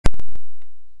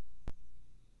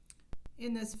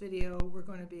In this video, we're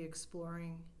going to be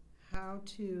exploring how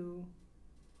to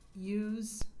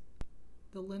use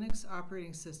the Linux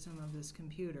operating system of this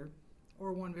computer,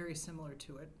 or one very similar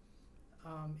to it,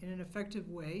 in an effective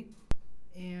way.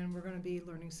 And we're going to be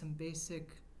learning some basic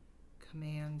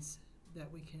commands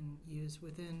that we can use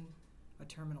within a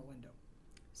terminal window.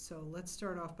 So let's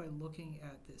start off by looking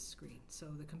at this screen. So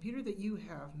the computer that you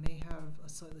have may have a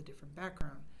slightly different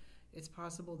background. It's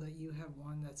possible that you have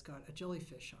one that's got a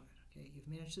jellyfish on it. Okay, you've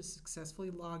managed to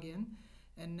successfully log in,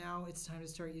 and now it's time to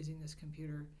start using this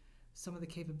computer, some of the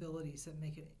capabilities that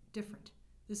make it different.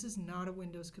 This is not a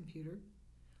Windows computer.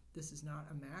 This is not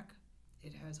a Mac.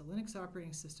 It has a Linux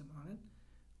operating system on it.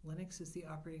 Linux is the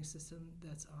operating system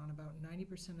that's on about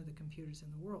 90% of the computers in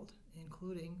the world,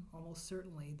 including almost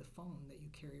certainly the phone that you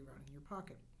carry around in your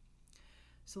pocket.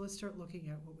 So let's start looking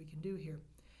at what we can do here.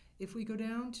 If we go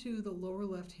down to the lower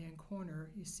left-hand corner,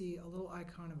 you see a little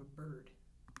icon of a bird.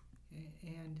 Okay?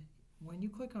 And when you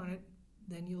click on it,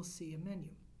 then you'll see a menu.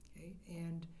 Okay?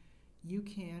 And you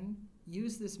can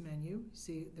use this menu.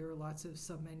 See, there are lots of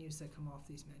sub-menus that come off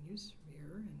these menus,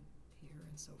 here and here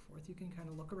and so forth. You can kind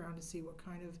of look around to see what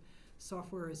kind of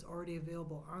software is already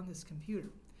available on this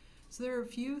computer. So there are a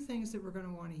few things that we're going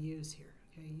to want to use here.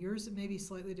 Okay? Yours may be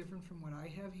slightly different from what I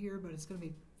have here, but it's going to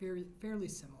be fairly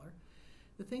similar.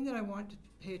 The thing that I want to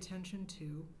pay attention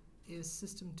to is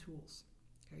System Tools.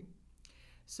 Okay?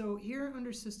 So here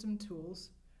under System Tools,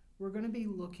 we're going to be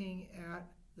looking at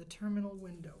the terminal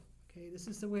window. Okay? This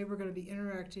is the way we're going to be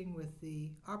interacting with the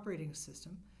operating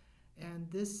system, and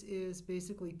this is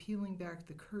basically peeling back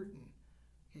the curtain,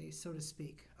 okay, so to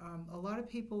speak. A lot of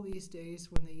people these days,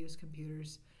 when they use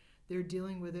computers, they're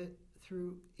dealing with it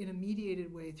in a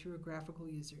mediated way through a graphical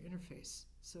user interface.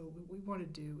 So what we want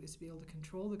to do is be able to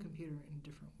control the computer in a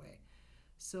different way.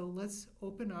 So let's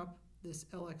open up this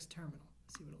LXTerminal,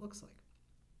 see what it looks like.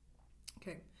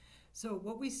 Okay, so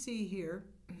what we see here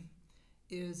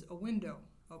is a window,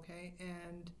 okay,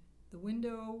 and the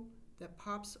window that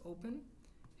pops open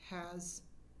has,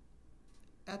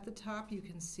 at the top you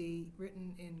can see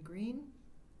written in green,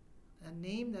 a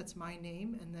name, that's my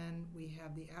name, and then we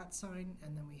have the @ sign,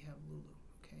 and then we have Lulu.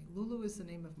 Okay, Lulu is the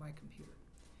name of my computer.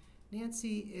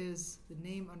 Nancy is the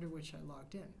name under which I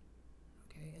logged in.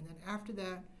 Okay, and then after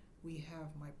that we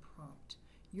have my prompt.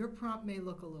 Your prompt may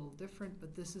look a little different,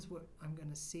 but this is what I'm going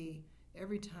to see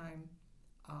every time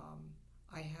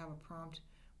I have a prompt.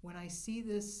 When I see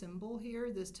this symbol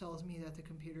here, this tells me that the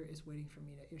computer is waiting for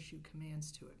me to issue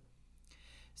commands to it.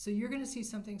 So you're going to see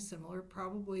something similar.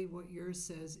 Probably what yours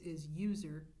says is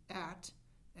user @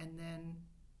 and then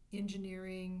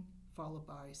engineering followed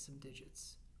by some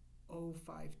digits.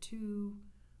 052,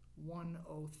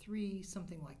 103,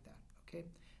 something like that. Okay,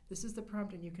 this is the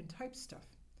prompt, and you can type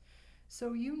stuff.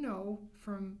 So you know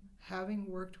from having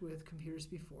worked with computers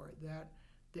before that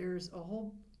there's a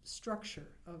whole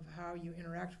structure of how you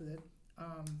interact with it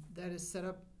that is set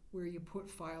up where you put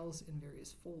files in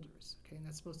various folders. Okay, and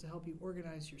that's supposed to help you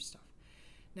organize your stuff.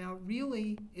 Now,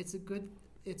 really, it's good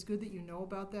that you know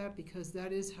about that, because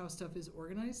that is how stuff is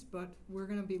organized, but we're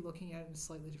going to be looking at it in a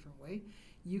slightly different way.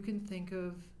 You can think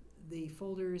of the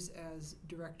folders as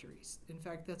directories. In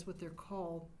fact, that's what they're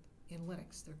called in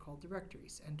Linux. They're called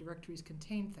directories, and directories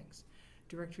contain things.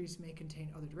 Directories may contain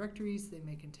other directories, they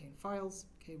may contain files.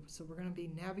 Okay, so we're going to be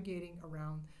navigating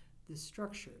around this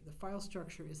structure. The file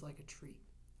structure is like a tree.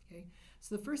 Okay,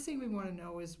 so the first thing we want to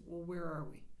know is, well, where are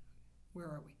we? Where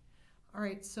are we? All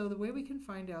right, so the way we can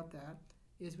find out that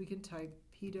is we can type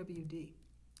pwd,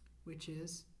 which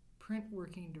is print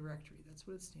working directory. That's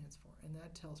what it stands for, and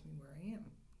that tells me where I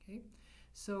am. Okay,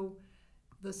 so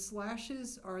the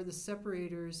slashes are the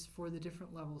separators for the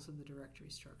different levels of the directory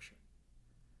structure.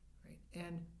 Right?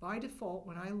 And by default,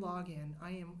 when I log in,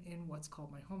 I am in what's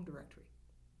called my home directory.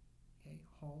 Okay,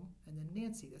 home, and then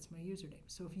Nancy, that's my username.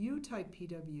 So if you type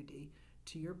pwd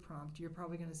to your prompt, you're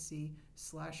probably going to see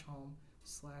 /home/user.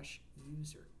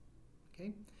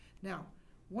 Okay, now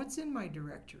what's in my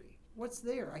directory? What's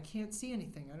there? I can't see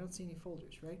anything. I don't see any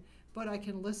folders, right? But I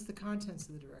can list the contents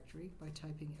of the directory by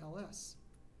typing ls.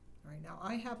 All right, now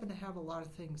I happen to have a lot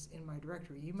of things in my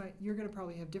directory. You're going to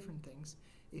probably have different things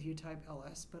if you type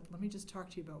ls, but let me just talk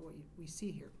to you about what we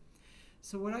see here.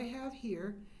 So what I have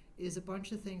here is a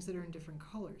bunch of things that are in different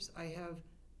colors. I have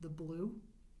the blue.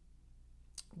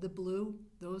 The blue,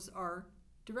 those are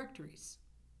directories.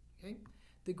 Okay?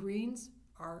 The greens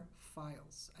are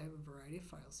files. I have a variety of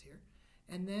files here.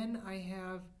 And then I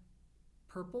have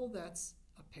purple, that's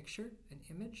a picture, an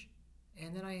image.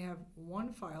 And then I have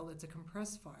one file that's a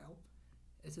compressed file.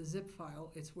 It's a zip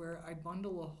file. It's where I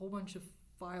bundle a whole bunch of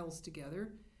files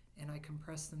together and I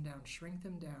compress them down, shrink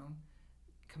them down,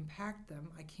 compact them.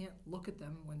 I can't look at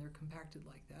them when they're compacted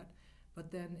like that,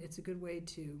 but then it's a good way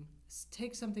to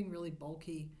take something really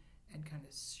bulky and kind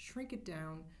of shrink it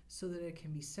down so that it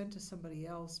can be sent to somebody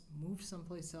else, moved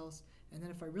someplace else, and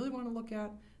then if I really want to look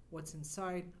at what's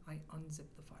inside, I unzip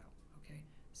the file. Okay,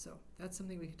 so that's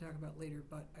something we can talk about later,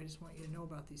 but I just want you to know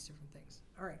about these different things.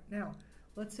 All right, now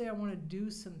let's say I want to do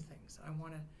some things. I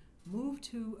want to move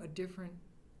to a different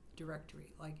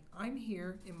directory. Like I'm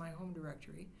here in my home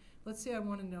directory. Let's say I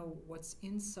want to know what's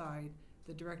inside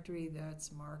the directory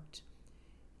that's marked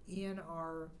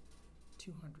ENR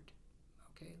 200.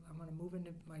 Okay, I'm going to move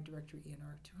into my directory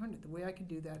ENR 200. The way I can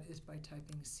do that is by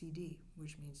typing CD,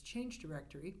 which means change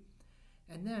directory.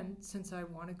 And then, since I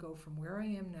want to go from where I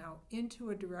am now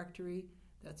into a directory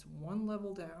that's one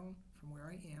level down from where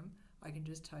I am, I can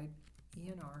just type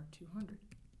ENR 200.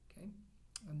 Okay,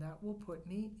 and that will put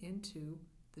me into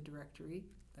the directory.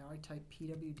 Now I type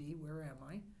pwd, where am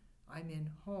I? I'm in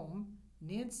home,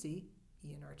 Nancy,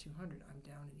 ENR 200. I'm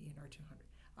down in ENR 200.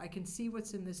 I can see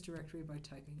what's in this directory by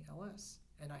typing ls,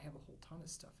 and I have a whole ton of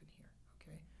stuff in here,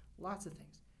 okay? Lots of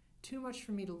things. Too much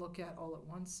for me to look at all at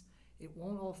once. It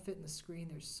won't all fit in the screen.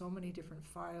 There's so many different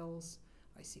files.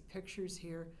 I see pictures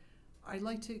here. I'd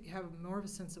like to have more of a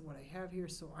sense of what I have here,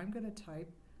 so I'm going to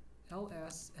type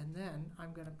ls, and then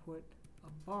I'm going to put a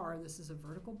bar. This is a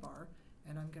vertical bar,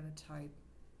 and I'm going to type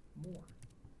more,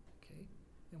 okay?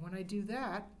 And when I do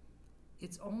that,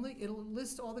 it'll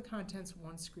list all the contents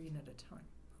one screen at a time.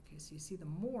 Okay, so you see the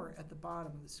more at the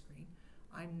bottom of the screen.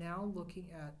 I'm now looking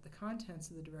at the contents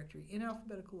of the directory in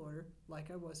alphabetical order, like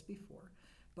I was before,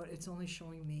 but it's only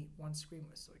showing me one screen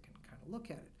worth, so I can kind of look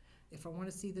at it. If I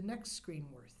want to see the next screen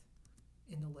worth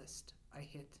in the list, I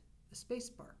hit the space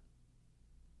bar,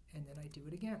 and then I do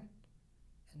it again.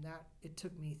 And that, it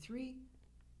took me 3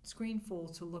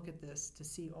 screenfuls to look at this to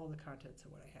see all the contents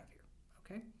of what I have here,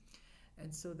 okay?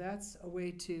 And so that's a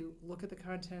way to look at the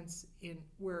contents in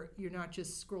where you're not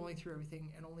just scrolling through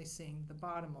everything and only seeing the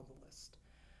bottom of the list.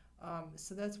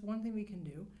 So that's one thing we can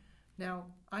do. Now,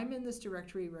 I'm in this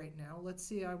directory right now. Let's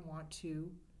say I want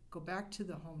to go back to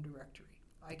the home directory.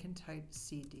 I can type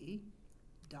cd ...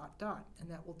 and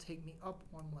that will take me up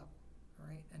one level. All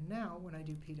right, and now when I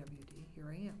do pwd, here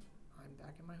I am. I'm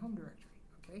back in my home directory,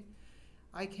 okay?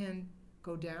 I can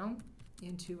go down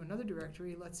into another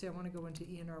directory. Let's say I want to go into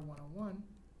ENR 101.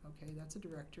 Okay, that's a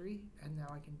directory, and now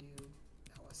I can do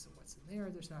ls and what's in there.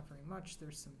 There's not very much.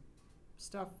 There's some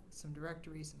stuff, some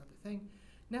directories, another thing.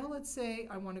 Now let's say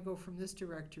I want to go from this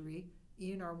directory,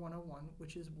 ENR 101,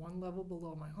 which is one level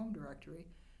below my home directory,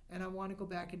 and I want to go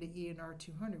back into ENR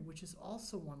 200, which is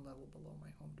also one level below my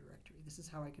home directory. This is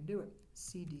how I can do it.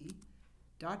 cd ...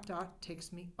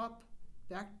 takes me up,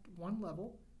 back one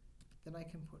level. Then I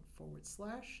can put /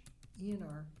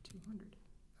 ENR 200.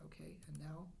 Okay, and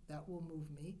now that will move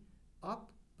me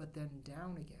up, but then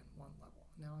down again one level.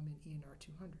 Now I'm in ENR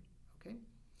 200. Okay.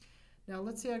 Now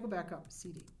let's say I go back up,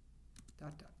 cd ...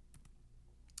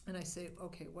 and I say,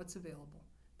 okay, what's available?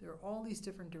 There are all these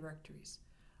different directories.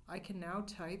 I can now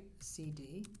type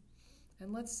cd,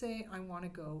 and let's say I want to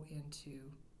go into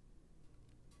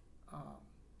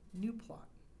new plot.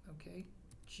 Okay,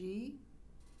 G,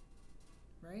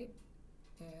 right?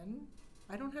 And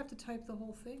I don't have to type the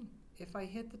whole thing. If I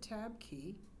hit the tab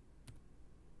key,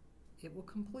 it will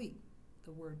complete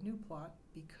the word new plot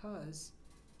because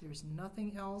there's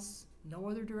nothing else, no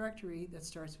other directory that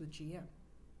starts with GM.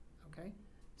 Okay,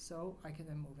 so I can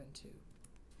then move into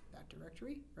that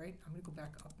directory, right? I'm going to go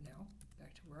back up now,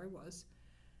 back to where I was.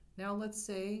 Now let's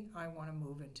say I want to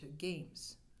move into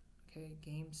games. Okay,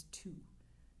 games 2.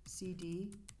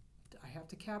 CD, I have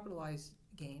to capitalize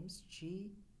games,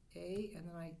 G-A, and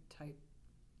then I type,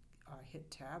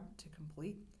 hit tab to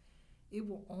complete. It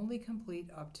will only complete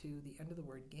up to the end of the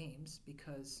word games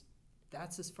because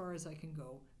that's as far as I can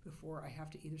go before I have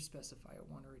to either specify a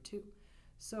 1 or a 2.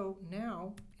 So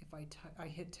now, if I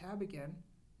hit tab again,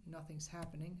 nothing's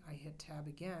happening. I hit tab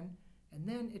again, and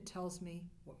then it tells me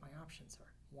what my options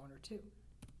are, 1 or 2.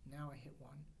 Now I hit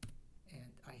 1,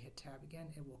 and I hit tab again.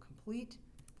 It will complete.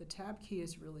 The tab key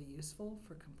is really useful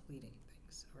for completing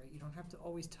things. Right? You don't have to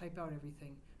always type out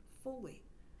everything fully.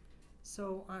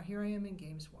 So here I am in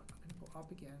games 1. I'm going to go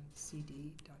up again,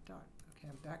 cd ... Okay,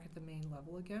 I'm back at the main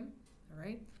level again. All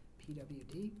right,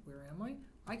 pwd, where am I?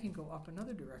 I can go up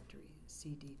another directory,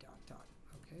 cd ...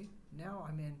 Okay, now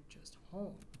I'm in just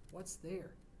home. What's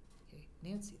there? Okay,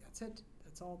 Nancy, that's it.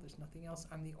 That's all. There's nothing else.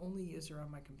 I'm the only user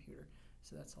on my computer,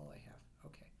 so that's all I have.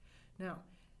 Okay, now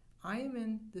I am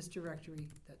in this directory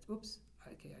that, oops,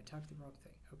 okay, I typed the wrong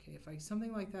thing. Okay, if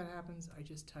something like that happens, I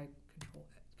just type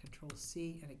Control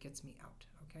C and it gets me out.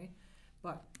 Okay,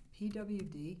 but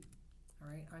pwd, All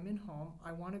right, I'm in home.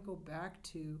 I want to go back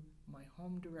to my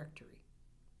home directory.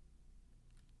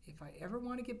 If I ever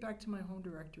want to get back to my home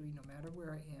directory, no matter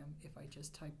where I am, if I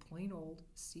just type plain old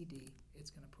cd,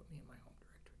 it's going to put me in my home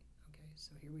directory. Okay,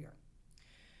 so here we are.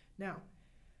 Now,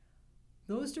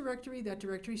 that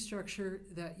directory structure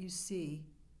that you see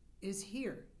is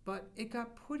here, but it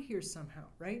got put here somehow,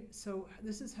 right? So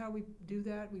this is how we do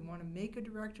that. We want to make a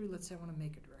directory. Let's say I want to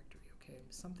make a directory, okay?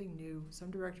 Something new,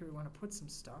 some directory, we want to put some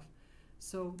stuff.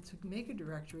 So to make a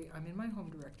directory, I'm in my home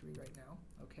directory right now,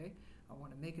 okay? I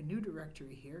want to make a new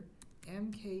directory here.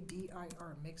 mkdir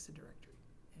makes a directory.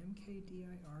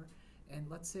 mkdir, and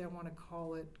let's say I want to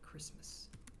call it Christmas.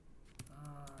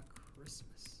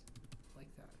 Christmas,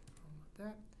 like that. I want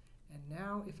that. And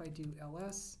now if I do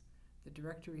ls, the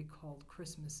directory called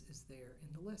Christmas is there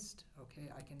in the list. Okay,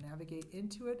 I can navigate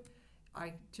into it.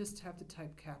 I just have to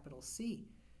type capital C,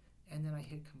 and then I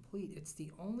hit complete. It's the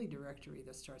only directory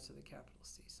that starts with a capital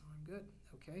C, so I'm good.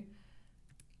 Okay.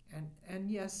 And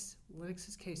yes, Linux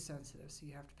is case sensitive, so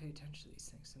you have to pay attention to these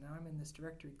things. So now I'm in this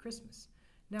directory, Christmas.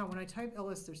 Now, when I type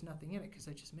ls, there's nothing in it because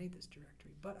I just made this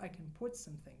directory, but I can put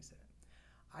some things in it.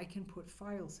 I can put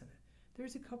files in it.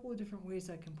 There's a couple of different ways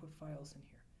I can put files in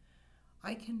here.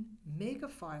 I can make a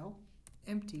file,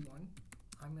 empty one.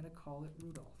 I'm going to call it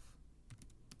Rudolph.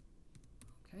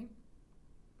 Okay?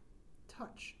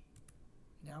 Touch.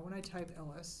 Now when I type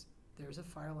ls, there's a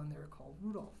file in there called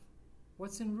Rudolph.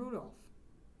 What's in Rudolph?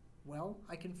 Well,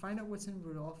 I can find out what's in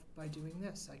Rudolph by doing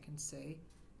this. I can say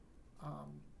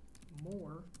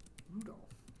more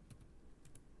Rudolph.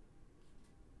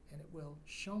 And it will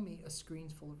show me a screen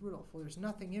full of Rudolph. Well, there's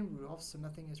nothing in Rudolph, so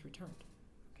nothing is returned.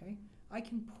 Okay? I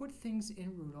can put things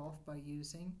in Rudolph by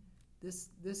using this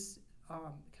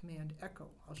command echo.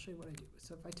 I'll show you what I do.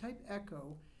 So if I type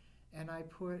echo and I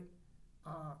put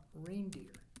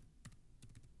reindeer,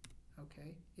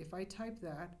 okay? If I type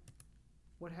that,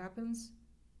 what happens?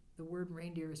 The word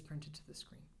reindeer is printed to the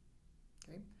screen.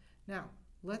 Okay? Now,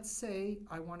 let's say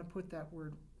I want to put that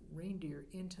word reindeer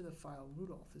into the file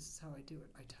Rudolph. This is how I do it.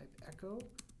 I type echo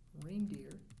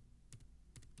reindeer,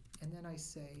 and then I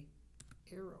say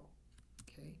arrow,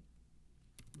 okay,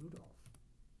 Rudolph.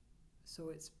 So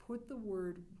it's put the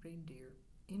word reindeer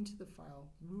into the file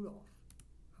Rudolph,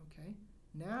 okay?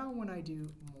 Now when I do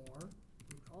more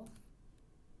Rudolph,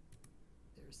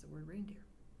 there's the word reindeer,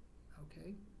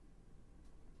 okay?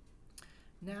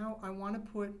 Now I want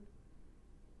to put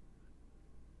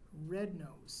red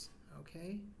nose,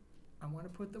 okay? I want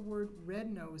to put the word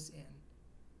red nose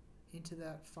into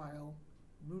that file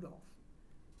Rudolph.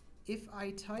 If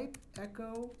I type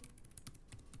echo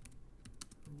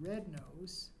red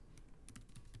nose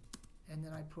and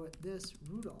then I put this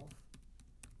Rudolph,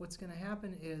 what's going to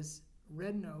happen is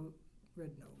red nose,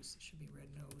 it should be red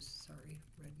nose, sorry,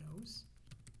 red nose,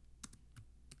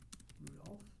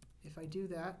 Rudolph. If I do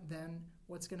that, then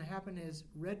what's going to happen is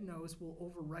red nose will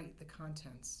overwrite the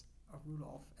contents of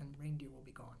Rudolph and reindeer will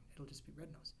be gone. It'll just be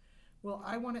red nose. Well,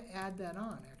 I want to add that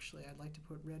on, actually. I'd like to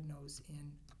put red nose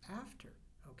in after,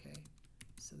 okay?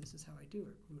 So this is how I do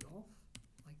it, Rudolph,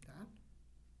 like that.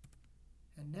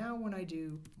 And now when I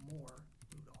do more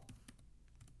Rudolph,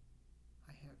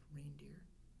 I have reindeer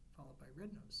followed by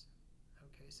red nose.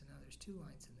 Okay, so now there's 2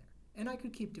 lines in there. And I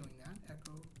could keep doing that,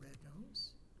 echo red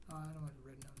nose. I don't want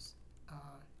red nose.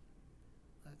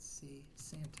 Let's see,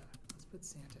 Santa. Let's put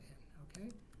Santa in,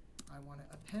 okay? I want to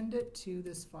append it to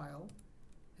this file,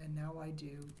 and now I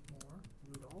do more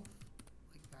Rudolph,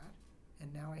 like that,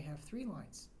 and now I have 3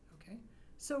 lines, okay?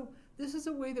 So this is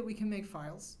a way that we can make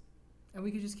files, and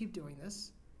we could just keep doing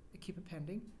this, keep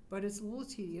appending, but it's a little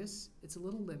tedious, it's a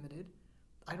little limited.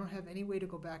 I don't have any way to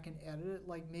go back and edit it,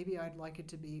 like maybe I'd like it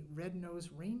to be red-nosed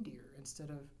reindeer instead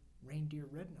of reindeer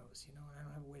red nose, you know, and I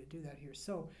don't have a way to do that here.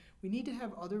 So we need to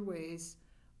have other ways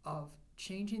of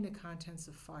changing the contents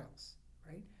of files,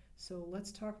 right? So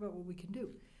let's talk about what we can do.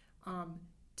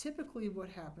 Typically what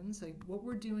happens, like what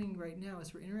we're doing right now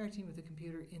is we're interacting with the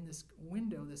computer in this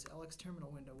window, this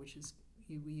LXTerminal window, which is,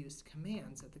 we use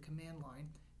commands at the command line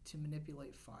to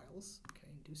manipulate files,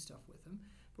 okay, and do stuff with them.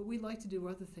 But we'd like to do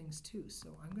other things too.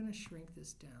 So I'm going to shrink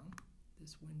this down,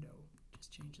 this window,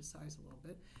 just change the size a little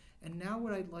bit. And now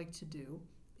what I'd like to do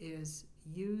is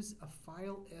use a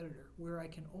file editor where I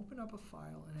can open up a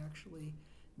file and actually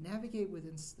navigate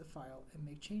within the file and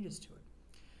make changes to it.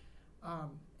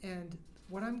 And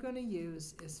what I'm going to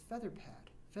use is Featherpad.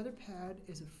 Featherpad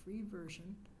is a free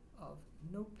version of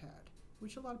Notepad,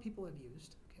 which a lot of people have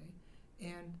used, okay?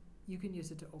 And you can use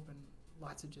it to open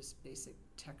lots of just basic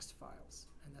text files,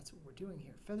 and that's what we're doing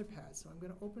here, Featherpad. So I'm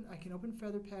going to I can open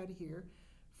Featherpad here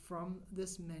from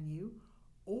this menu,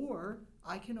 or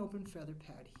I can open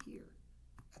Featherpad here.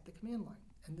 at the command line.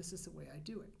 And this is the way I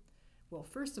do it. Well,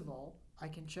 first of all, I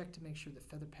can check to make sure that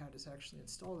FeatherPad is actually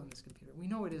installed on this computer. We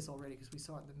know it is already because we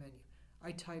saw it in the menu.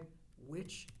 I type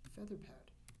which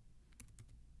FeatherPad.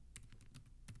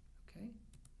 Okay,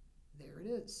 there it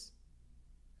is.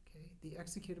 Okay, the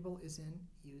executable is in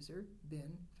user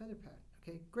bin FeatherPad.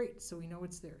 Okay, great, so we know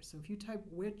it's there. So if you type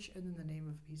which and then the name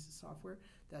of a piece of software,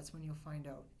 that's when you'll find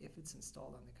out if it's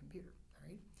installed on the computer. All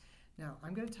right, now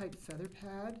I'm going to type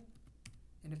FeatherPad,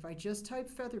 and if I just type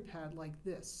FeatherPad like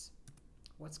this,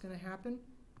 what's going to happen?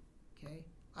 Okay,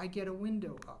 I get a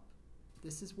window up.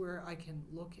 This is where I can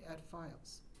look at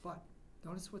files. But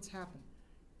notice what's happened.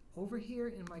 Over here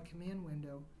in my command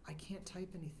window, I can't type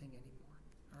anything anymore.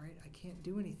 All right, I can't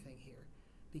do anything here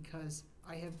because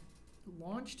I have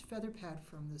launched FeatherPad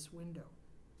from this window.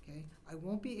 Okay, I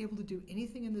won't be able to do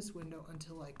anything in this window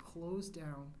until I close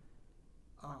down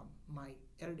my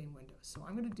editing window. So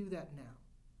I'm going to do that now.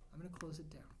 I'm going to close it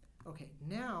down. Okay,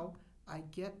 now I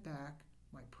get back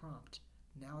my prompt.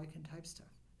 Now I can type stuff.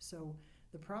 So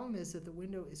the problem is that the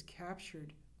window is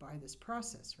captured by this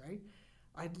process, right?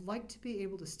 I'd like to be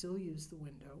able to still use the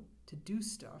window to do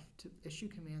stuff, to issue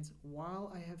commands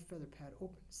while I have FeatherPad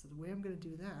open. So the way I'm going to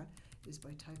do that is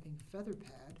by typing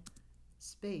FeatherPad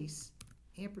space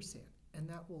ampersand, and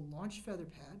that will launch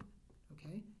FeatherPad,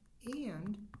 okay?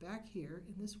 And back here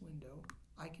in this window,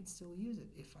 I can still use it.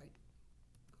 If I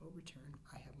go return,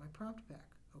 I have my prompt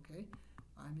back, okay?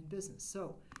 I'm in business.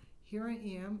 So here I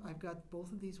am. I've got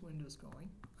both of these windows going.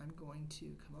 I'm going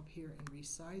to come up here and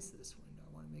resize this window.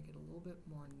 I want to make it a little bit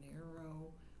more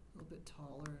narrow, a little bit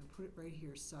taller, and put it right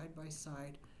here side by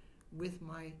side with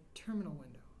my terminal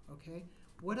window, okay?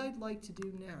 What I'd like to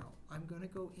do now, I'm going to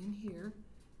go in here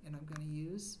and I'm going to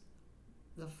use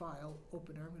the file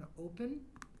opener. I'm going to open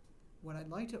what I'd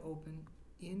like to open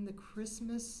in the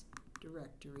Christmas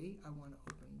directory. I want to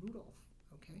open Rudolph,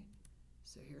 okay?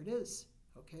 So here it is,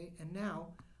 okay? And now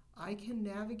I can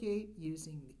navigate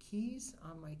using the keys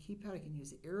on my keypad. I can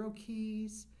use the arrow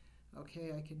keys,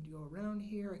 okay? I can go around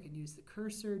here. I can use the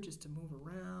cursor just to move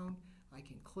around. I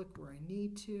can click where I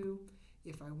need to.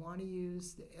 If I want to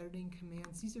use the editing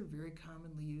commands, these are very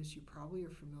commonly used. You probably are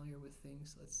familiar with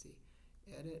things. Let's see.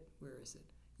 Edit, where is it?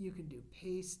 You can do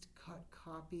paste, cut,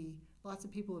 copy. Lots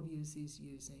of people have used these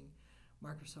using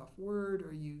Microsoft Word,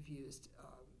 or you've used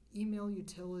email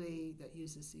utility that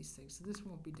uses these things. So this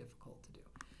won't be difficult to do.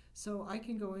 So I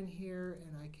can go in here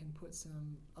and I can put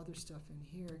some other stuff in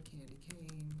here, candy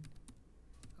cane.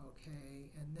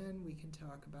 Okay, and then we can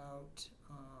talk about,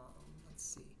 let's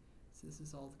see. So this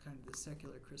is all kind of the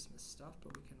secular Christmas stuff,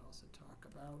 but we can also talk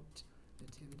about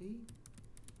nativity.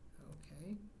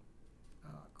 Okay,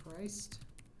 Christ,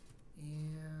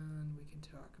 and we can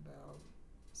talk about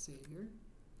Savior.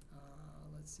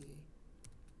 Let's see,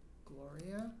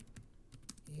 Gloria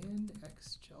in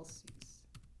excelsis.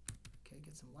 Okay,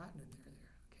 get some Latin in there.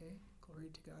 Okay, glory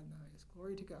to God in the highest.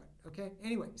 Glory to God. Okay,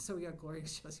 anyway, so we got glory in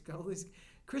excelsis. Got all these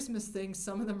Christmas things.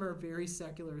 Some of them are very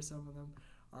secular. Some of them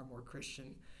are more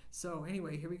Christian. So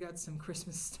anyway, here we got some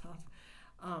Christmas stuff.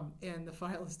 And the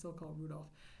file is still called Rudolph.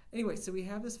 Anyway, so we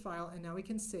have this file, and now we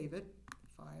can save it.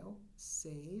 File,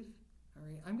 save. All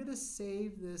right, I'm going to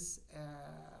save this.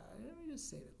 Let me just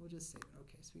save it. We'll just save it.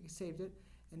 Okay, so we saved it.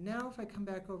 And now if I come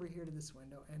back over here to this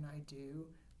window and I do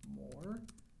more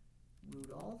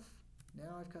Rudolph,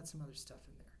 now I've got some other stuff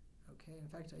in there. Okay, in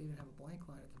fact, I even have a blank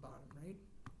line at the bottom, right?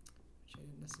 Which I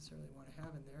didn't necessarily want to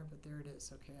have in there, but there it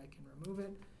is. Okay, I can remove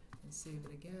it and save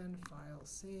it again. File,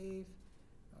 save.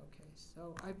 Okay,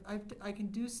 so I can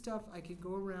do stuff. I can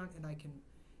go around and I can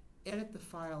edit the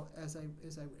file as I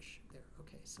wish. There.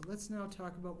 Okay, so let's now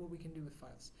talk about what we can do with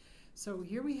files. So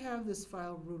here we have this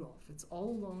file Rudolph. It's all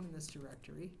alone in this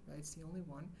directory, right? It's the only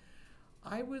one.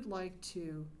 I would like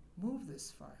to move this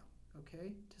file,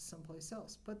 okay, to someplace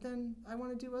else. But then I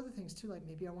want to do other things too, like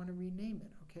maybe I want to rename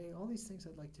it, okay? All these things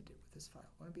I'd like to do with this file.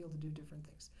 I want to be able to do different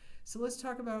things. So let's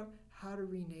talk about how to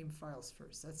rename files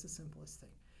first. That's the simplest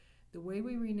thing. The way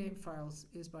we rename files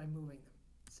is by moving them.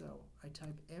 So I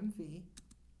type MV,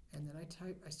 and then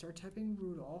I start typing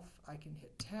Rudolph. I can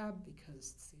hit tab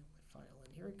because it's the only file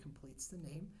in here. It completes the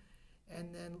name.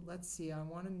 And then let's see, I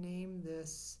want to name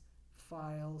this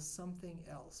file something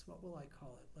else. What will I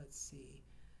call it? Let's see.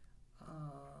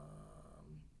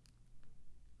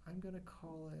 I'm going to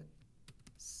call it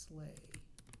Sleigh.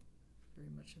 Very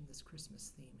much in this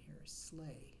Christmas theme here.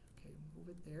 Sleigh. Okay, move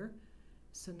it there.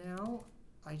 So now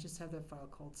I just have that file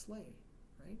called Sleigh,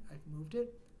 right? I've moved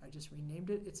it. I just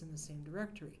renamed it. It's in the same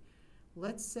directory.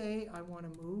 Let's say I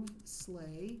want to move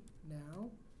Sleigh now.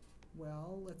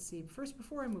 Well, let's see. First,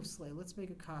 before I move Sleigh, let's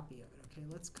make a copy of it. Okay,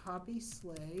 let's copy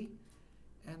Sleigh,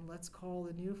 And let's call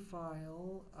the new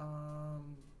file, oh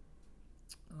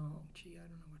gee, I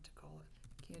don't know what to call it.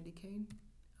 Candy cane?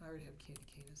 I already have candy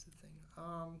cane as the thing.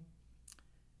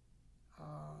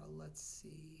 Let's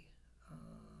see.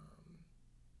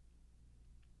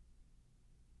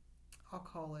 I'll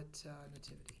call it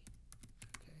nativity.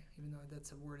 Okay, even though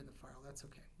that's a word in the file, that's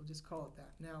okay. We'll just call it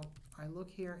that. Now, I look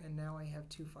here, and now I have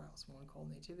two files, one called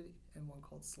nativity and one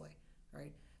called sleigh,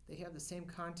 right? They have the same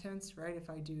contents, right? If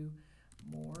I do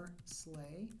more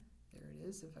sleigh, there it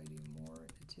is. If I do more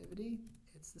nativity,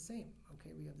 it's the same.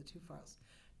 Okay, we have the two files.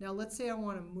 Now, let's say I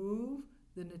want to move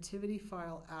the nativity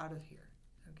file out of here.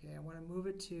 Okay, I want to move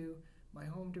it to my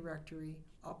home directory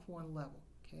up one level.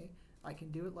 Okay, I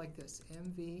can do it like this,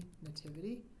 mv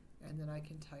nativity, and then I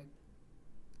can type ...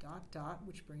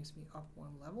 which brings me up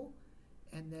one level,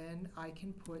 and then I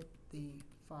can put the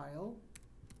file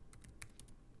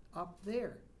up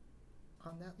there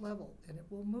on that level, and it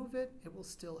will move it. It will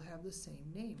still have the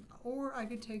same name. Or I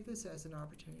could take this as an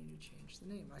opportunity to change the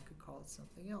name. I could call it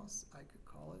something else. I could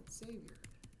call it Savior.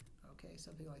 Okay,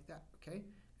 something like that. Okay,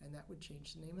 and that would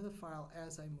change the name of the file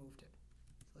as I moved it.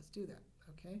 So let's do that.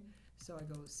 Okay, so I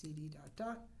go cd ...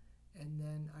 and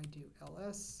then I do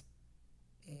ls,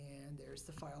 and there's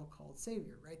the file called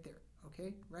Savior right there.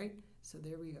 Okay, right? So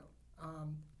there we go.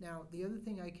 Now the other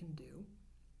thing I can do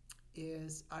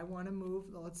is I want to move,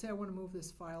 let's say I want to move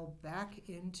this file back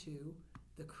into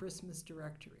the Christmas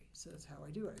directory. So that's how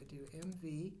I do it. I do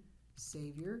mv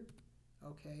Savior,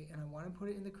 okay, and I want to put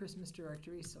it in the Christmas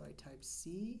directory, so I type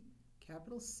C,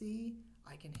 capital C.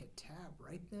 I can hit tab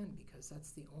right then because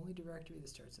that's the only directory that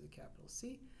starts with a capital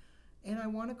C, and I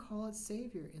want to call it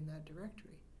Savior in that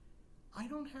directory. I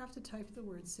don't have to type the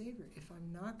word Savior. If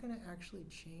I'm not going to actually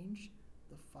change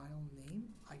the file name,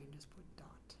 I can just put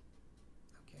dot.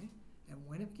 Okay, and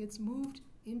when it gets moved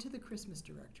into the Christmas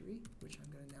directory, which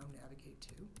I'm going to now navigate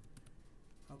to,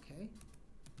 okay,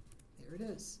 there it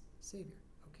is, Savior.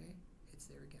 Okay, it's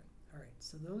there again. All right,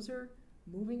 so those are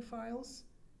moving files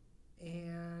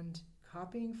and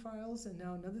copying files, and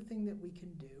now another thing that we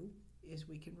can do is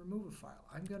we can remove a file.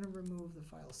 I'm going to remove the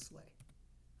file sleigh.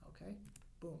 Okay,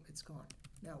 boom, it's gone.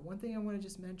 Now, one thing I want to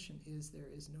just mention is there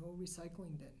is no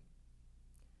recycling bin.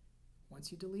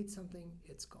 Once you delete something,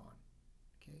 it's gone.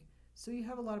 Okay, so you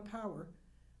have a lot of power.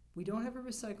 We don't have a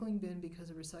recycling bin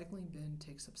because a recycling bin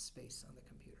takes up space on the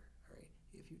computer. All right,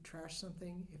 if you trash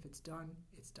something, if it's done,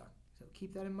 it's done. So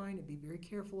keep that in mind and be very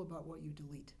careful about what you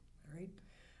delete. All right.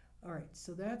 All right,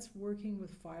 so that's working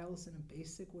with files in a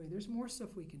basic way. There's more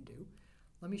stuff we can do.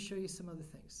 Let me show you some other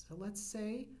things. So let's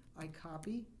say I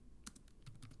copy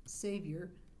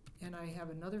Savior, and I have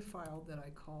another file that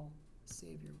I call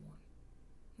Savior1.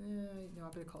 No, I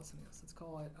better call it something else. Let's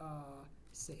call it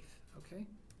safe. Okay,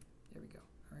 there we go.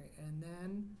 All right, and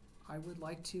then I would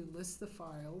like to list the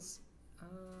files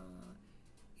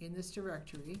in this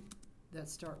directory that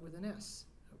start with an S.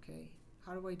 Okay,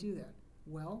 how do I do that?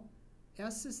 Well,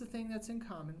 S is the thing that's in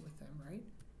common with them, right?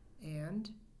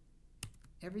 And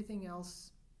everything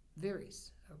else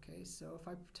varies. Okay, so if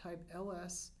I type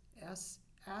ls s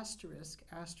asterisk,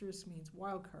 asterisk means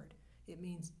wildcard. It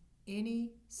means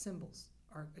any symbols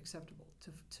are acceptable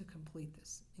to complete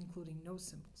this, including no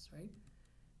symbols, right?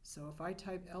 So if I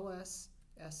type ls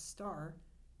s star,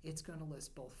 it's going to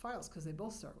list both files because they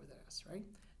both start with an S, right?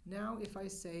 Now if I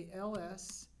say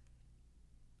ls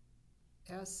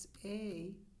sa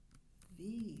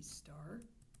v star,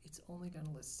 it's only going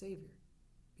to list Savior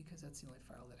because that's the only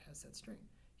file that has that string.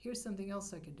 Here's something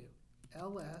else I can do.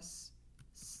 ls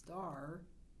star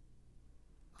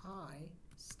I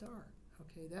star.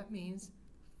 Okay, that means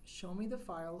show me the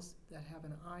files that have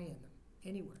an I in them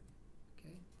anywhere.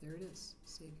 Okay, there it is,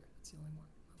 Savior. That's the only one.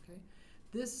 Okay,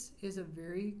 this is a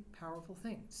very powerful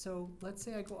thing. So let's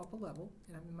say I go up a level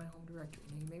and I'm in my home directory.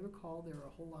 Now you may recall there are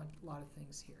a whole lot of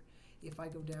things here. If I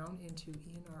go down into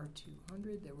ENR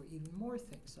 200, there were even more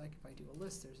things. Like if I do a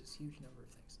list, there's this huge number of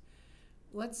things.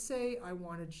 Let's say I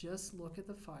want to just look at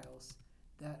the files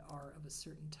that are of a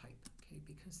certain type, okay?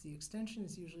 Because the extension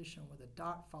is usually shown with a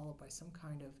dot followed by some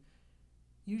kind of,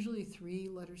 usually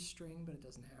 3-letter string, but it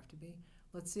doesn't have to be.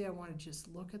 Let's say I want to just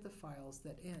look at the files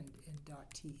that end in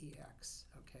 .tex,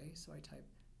 okay? So I type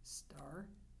star.tex,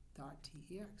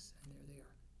 and there they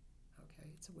are, okay?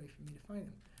 It's a way for me to find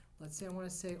them. Let's say I want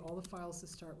to say all the files that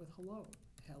start with hello,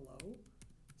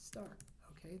 star.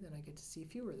 Okay, then I get to see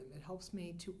fewer of them. It helps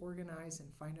me to organize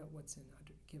and find out what's in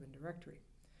a given directory.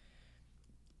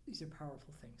 These are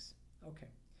powerful things. Okay,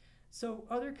 so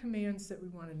other commands that we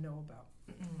want to know about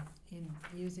in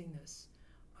using this.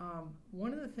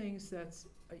 One of the things that's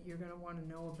you're going to want to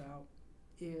know about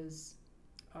is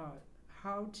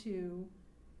how to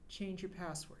change your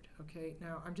password. Okay,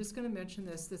 now I'm just going to mention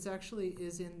this. This actually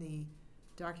is in the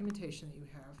documentation that you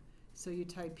have. So you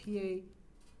type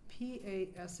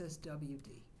PASSWD,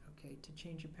 okay, to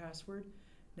change your password.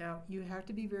 Now you have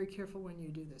to be very careful when you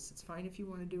do this. It's fine if you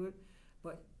want to do it,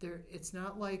 but it's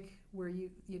not like where you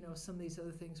know, some of these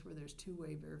other things where there's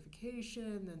two-way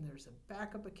verification, then there's a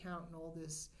backup account and all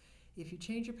this. If you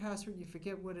change your password, you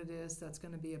forget what it is, that's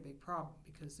going to be a big problem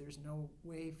because there's no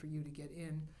way for you to get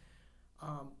in.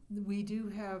 We do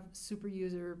have super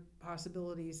user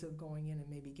possibilities of going in and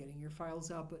maybe getting your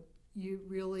files out, but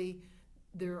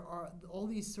there are all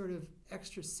these sort of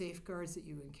extra safeguards that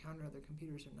you encounter on other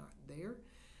computers are not there.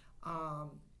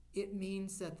 It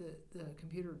means that the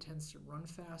computer tends to run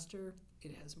faster.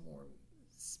 It has more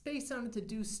space on it to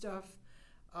do stuff.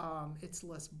 It's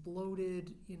less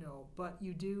bloated, you know, but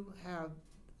you do have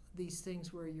these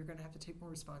things where you're going to have to take more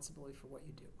responsibility for what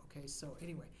you do. Okay, so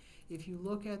anyway, if you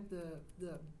look at the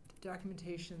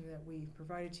documentation that we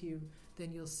provided to you,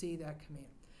 then you'll see that command.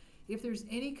 If there's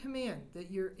any command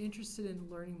that you're interested in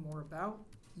learning more about,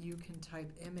 you can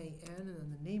type MAN and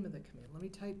then the name of the command. Let me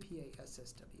type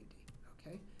PASSWD,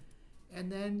 okay? And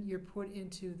then you're put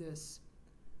into this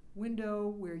window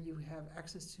where you have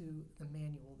access to the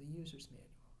manual, the user's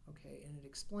manual, okay? And it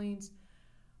explains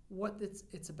what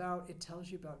it's about. It tells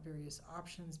you about various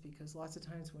options because lots of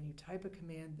times when you type a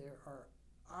command, there are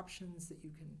options that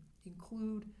you can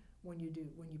include when you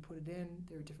put it in.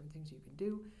 There are different things you can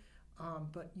do.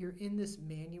 But you're in this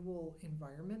manual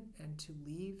environment, and to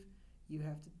leave, you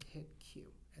have to hit Q,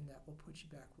 and that will put you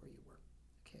back where you were.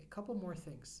 Okay, a couple more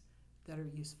things that are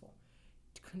useful.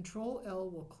 Control L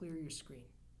will clear your screen.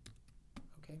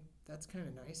 Okay, that's kind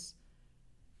of nice.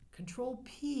 Control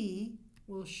P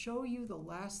will show you the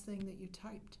last thing that you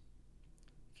typed.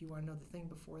 If you want to know the thing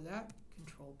before that,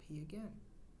 Control P again.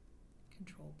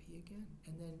 Control P again.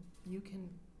 And then you can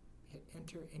hit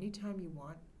Enter anytime you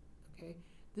want. Okay.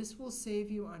 This will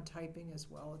save you on typing as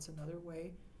well. It's another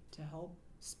way to help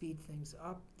speed things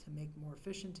up, to make more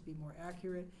efficient, to be more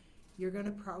accurate. You're going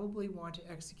to probably want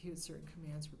to execute certain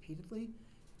commands repeatedly,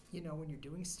 you know, when you're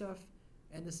doing stuff.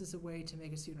 And this is a way to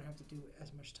make it so you don't have to do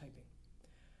as much typing.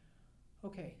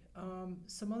 Okay,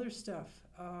 some other stuff.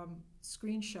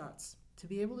 Screenshots. To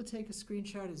be able to take a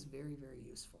screenshot is very, very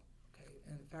useful. Okay,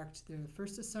 and in fact, the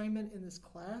first assignment in this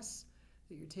class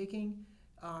that you're taking,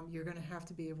 you're going to have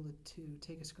to be able to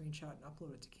take a screenshot and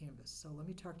upload it to Canvas. So let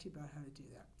me talk to you about how to do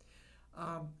that.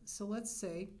 So let's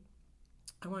say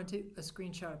I want to take a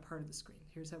screenshot of part of the screen.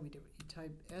 Here's how we do it. You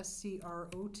type SCROT-S,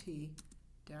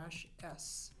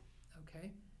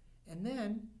 okay? And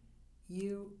then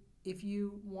if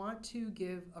you want to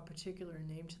give a particular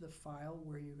name to the file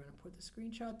where you're going to put the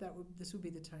screenshot, this would be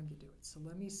the time to do it. So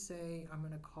let me say I'm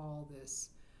going to call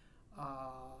this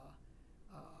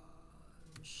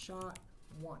shot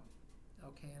 1,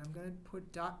 okay, and I'm going to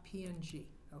put .png,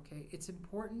 okay. It's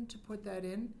important to put that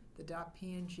in, the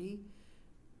 .png,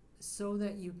 so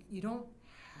that you don't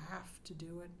have to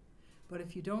do it, but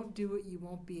if you don't do it, you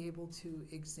won't be able to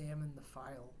examine the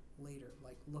file later,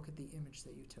 like look at the image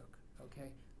that you took,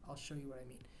 okay. I'll show you what I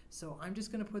mean. So I'm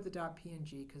just going to put the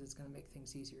 .png because it's going to make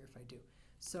things easier if I do.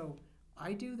 So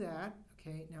I do that,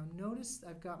 okay. Now notice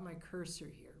I've got my cursor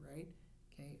here, right?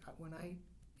 Okay, when I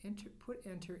put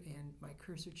enter in, my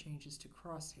cursor changes to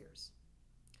crosshairs.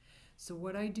 So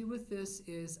what I do with this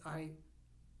is I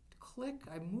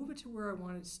move it to where I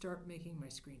want to start making my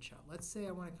screenshot. Let's say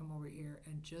I want to come over here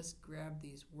and just grab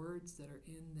these words that are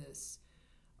in this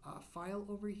file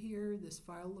over here, this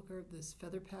file looker, this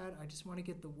feather pad. I just want to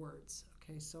get the words.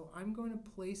 Okay, so I'm going to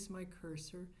place my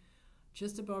cursor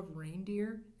just above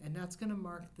reindeer, and that's going to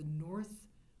mark the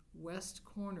northwest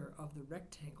corner of the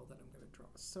rectangle that I'm going to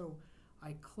draw. So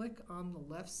I click on the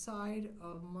left side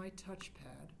of my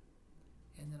touchpad,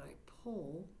 and then I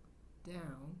pull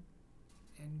down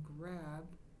and grab,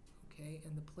 okay,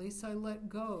 and the place I let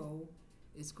go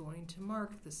is going to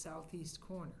mark the southeast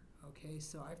corner. Okay,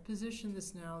 so I've positioned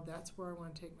this now. That's where I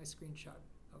want to take my screenshot.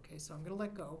 Okay, so I'm going to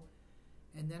let go,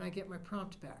 and then I get my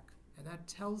prompt back, and that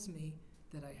tells me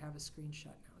that I have a screenshot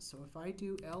now. So if I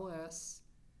do ls,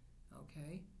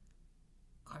 okay,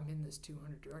 I'm in this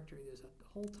 200 directory. There's a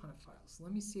whole ton of files.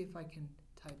 Let me see if I can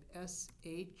type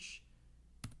sh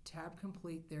tab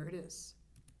complete. There it is.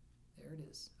 There it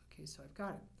is. Okay, so I've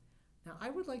got it. Now I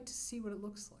would like to see what it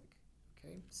looks like.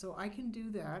 Okay, so I can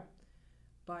do that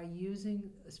by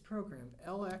using this program,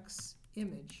 LXimage-qt,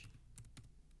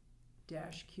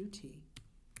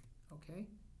 okay?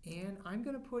 And I'm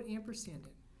going to put ampersand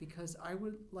in because I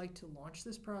would like to launch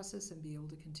this process and be able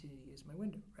to continue to use my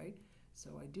window, right?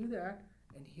 So I do that,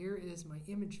 and here is my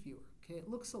image viewer, okay? It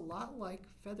looks a lot like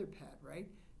FeatherPad, right?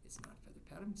 it's not feather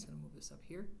pad. I'm just going to move this up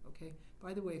here. Okay.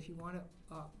 By the way, if you want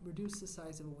to reduce the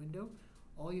size of a window,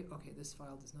 okay, this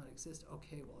file does not exist.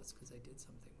 Okay, well, it's because I did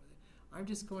something with it. I'm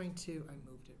just going to, I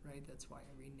moved it, right? That's why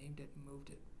I renamed it and moved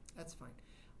it. That's fine.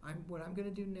 What I'm going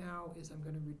to do now is I'm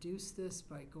going to reduce this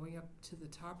by going up to the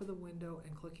top of the window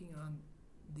and clicking on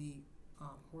the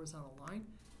horizontal line.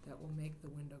 That will make the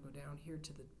window go down here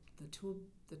to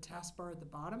the taskbar at the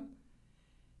bottom,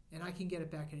 and I can get it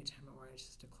back anytime I want,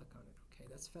 just to click on it. Okay,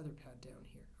 that's FeatherPad down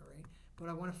here, all right? What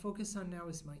I want to focus on now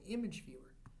is my image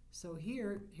viewer. So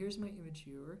here's my image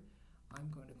viewer.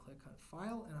 I'm going to click on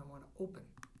File, and I want to open.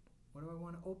 What do I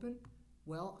want to open?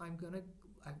 Well,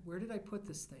 where did I put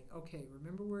this thing? Okay,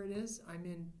 remember where it is? I'm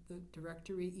in the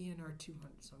directory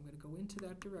ENR200, so I'm going to go into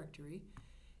that directory,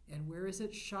 and where is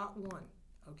it? Shot1,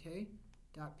 okay?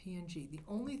 .png. The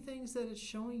only things that it's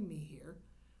showing me here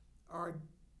are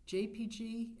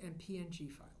JPG and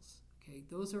PNG files. Okay,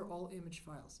 those are all image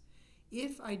files.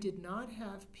 If I did not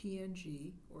have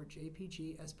PNG or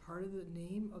JPG as part of the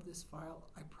name of this file,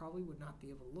 I probably would not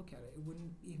be able to look at it. It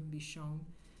wouldn't even be shown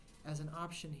as an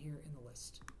option here in the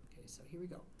list. Okay, so here we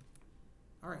go.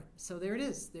 All right, so there it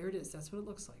is. There it is. That's what it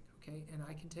looks like. Okay, and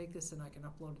I can take this and I can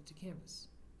upload it to Canvas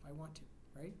if I want to,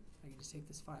 right? I can just take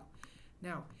this file.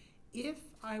 Now, if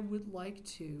I would like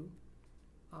to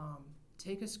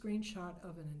take a screenshot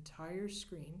of an entire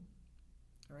screen,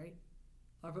 all right,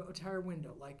 of an entire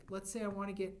window, like let's say I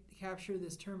want to capture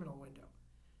this terminal window,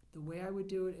 the way I would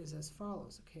do it is as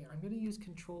follows. Okay, I'm going to use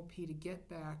Control P to get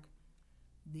back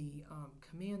the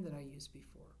command that I used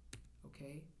before.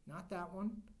 Okay, not that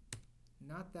one,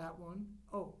 not that one.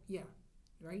 Oh, yeah,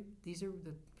 right? These are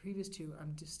the previous two.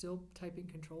 I'm just still typing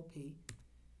Control P.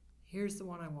 Here's the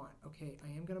one I want. Okay, I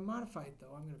am going to modify it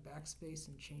though. I'm going to backspace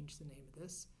and change the name of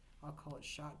this. I'll call it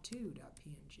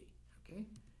shot2.png. Okay?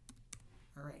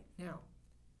 All right, now,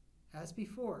 as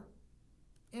before,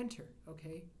 enter.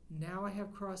 Okay, now I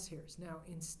have crosshairs. Now,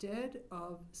 instead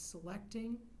of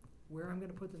selecting where I'm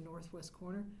going to put the northwest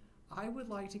corner, I would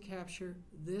like to capture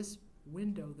this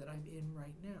window that I'm in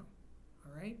right now.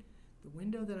 All right? The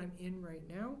window that I'm in right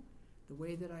now, the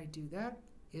way that I do that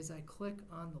is I click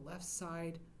on the left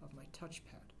side of my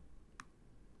touchpad.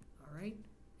 All right?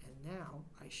 And now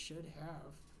I should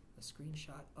have a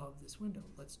screenshot of this window.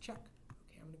 Let's check.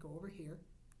 Okay, I'm going to go over here.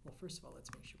 Well, first of all, let's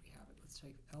make sure we have it. Let's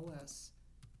type ls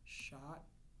shot.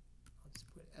 I'll just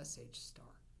put sh star.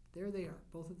 There they are,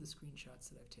 both of the screenshots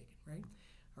that I've taken, right?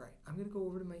 All right, I'm going to go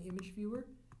over to my image viewer,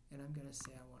 and I'm going to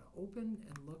say I want to open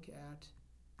and look at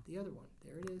the other one.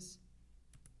 There it is.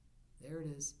 There it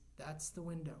is. That's the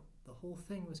window. The whole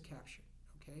thing was captured,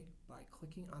 okay, by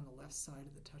clicking on the left side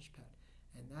of the touchpad.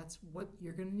 And that's what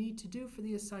you're going to need to do for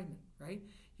the assignment, right?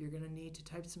 You're going to need to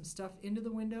type some stuff into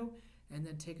the window and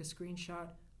then take a screenshot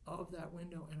of that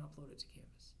window and upload it to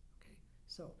Canvas. Okay,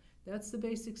 so that's the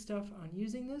basic stuff on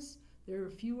using this. There are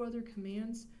a few other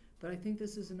commands, but I think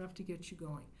this is enough to get you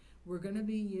going. We're going to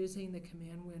be using the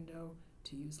command window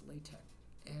to use LaTeX.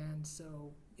 And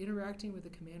so interacting with the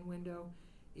command window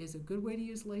is a good way to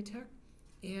use LaTeX.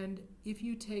 And if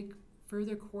you take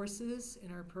further courses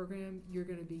in our program, you're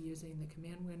going to be using the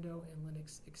command window and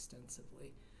Linux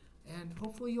extensively. And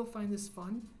hopefully you'll find this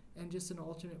fun and just an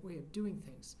alternate way of doing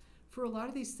things. For a lot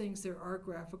of these things, there are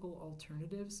graphical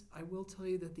alternatives. I will tell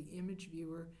you that the image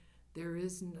viewer,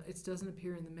 it doesn't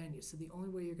appear in the menu. So the only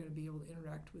way you're going to be able to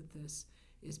interact with this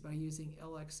is by using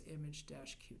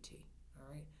LXimage-QT.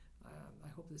 All right. I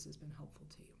hope this has been helpful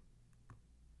to you.